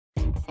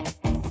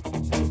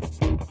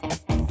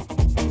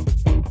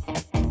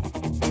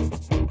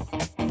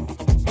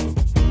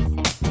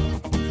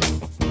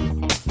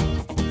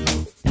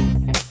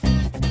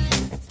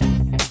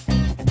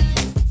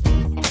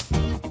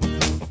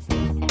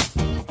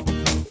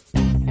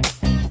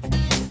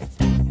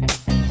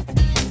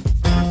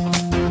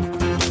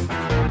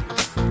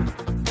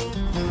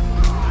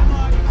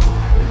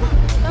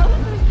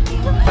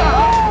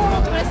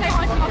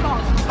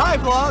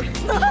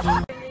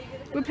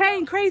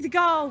crazy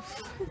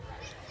golf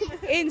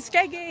in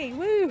Skegness.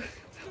 Woo!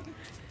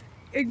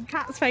 And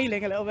Catt's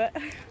failing a little bit.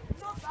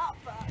 Not that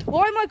bad.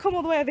 Why am I come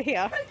all the way over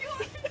here?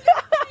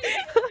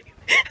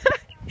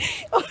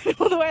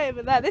 All the way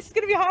over there. This is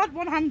going to be hard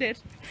one-handed.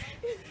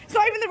 It's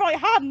not even the right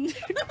hand.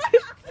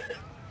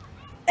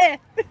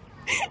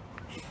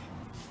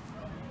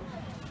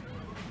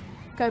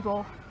 Go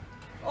ball.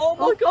 Oh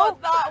my god,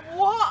 that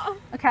what?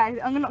 Okay,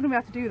 I'm not going to be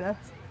able to do this.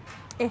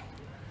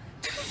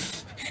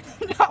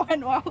 That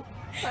went well.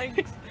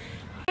 Thanks.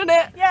 Did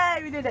it?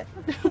 Yay, we did it.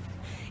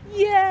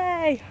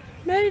 Yay!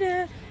 Made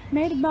it.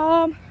 Made it,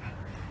 Mom.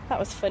 That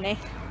was funny.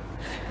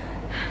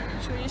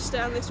 Should we just stay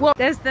on this Well,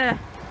 there's the,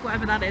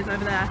 whatever that is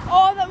over there.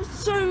 Oh, that was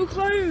so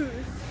close.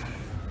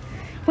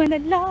 When the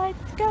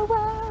lights go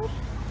out.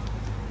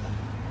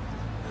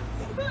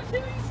 Then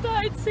we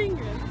started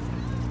singing.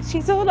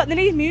 She's all like, they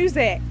need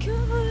music.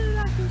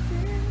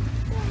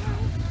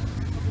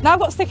 Now I've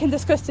got sick and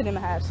disgusting in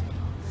my head.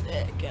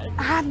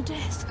 And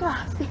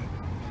disgusting.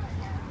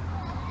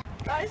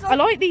 I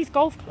like these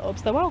golf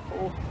clubs, they're well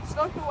cool. It's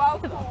like a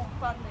well-cool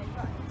band name.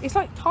 It's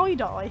like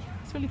tie-dye,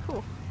 it's really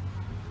cool.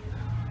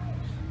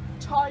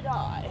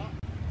 Tie-dye.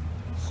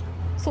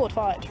 Sword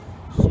fight.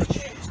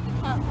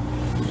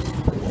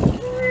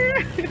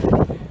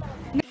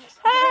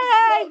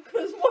 Hey!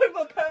 Because one of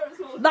my parents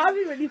will. That'd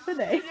be really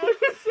funny. On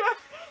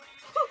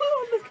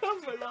the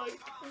camera, like,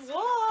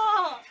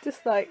 what?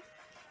 Just like,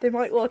 they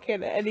might walk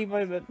in at any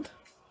moment.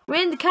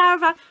 We're in the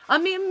caravan.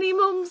 I'm in me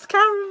mum's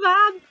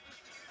caravan.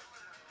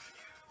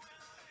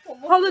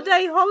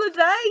 Holiday,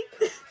 holiday.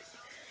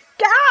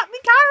 Get out me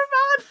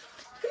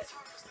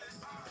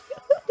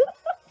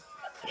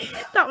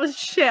caravan. That was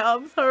shit,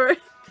 I'm sorry.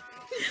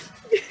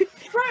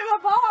 Broke my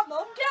bar,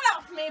 Mum. Get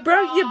off me,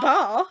 Broke your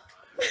bar?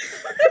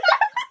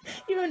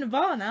 You own a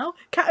bar now.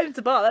 Catt owns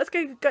a bar. Let's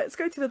go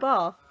to the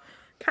bar.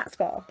 Catt's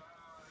bar.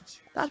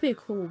 That'd be a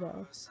cool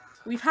bar.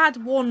 We've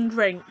had one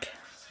drink,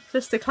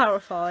 just to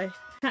clarify.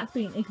 Catt's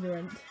being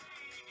ignorant,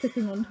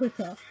 sitting on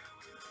Twitter.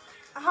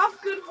 I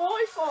have good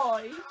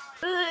Wi-Fi.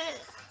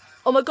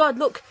 Oh my god,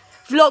 look,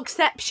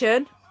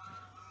 vlogception.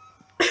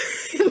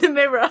 In the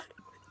mirror.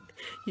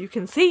 You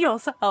can see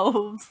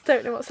yourselves.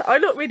 Don't know what's that. I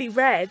look really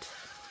red.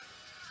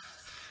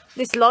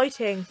 This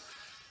lighting.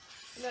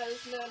 No,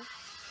 there's none.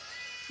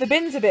 The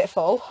bin's a bit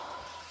full.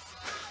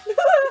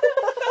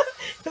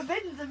 The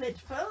bin's a bit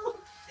full.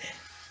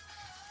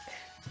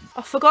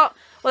 I forgot.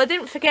 Well, I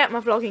didn't forget my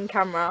vlogging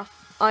camera.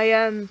 I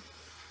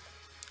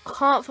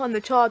can't find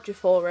the charger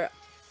for it.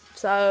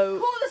 So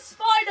Call the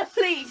spider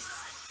police.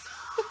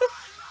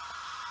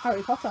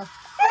 Harry Potter.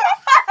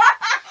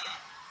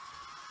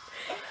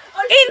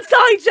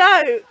 Inside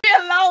joke. Be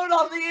allowed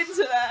on the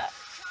internet.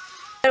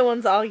 No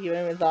one's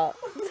arguing with that,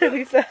 to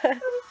be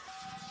fair.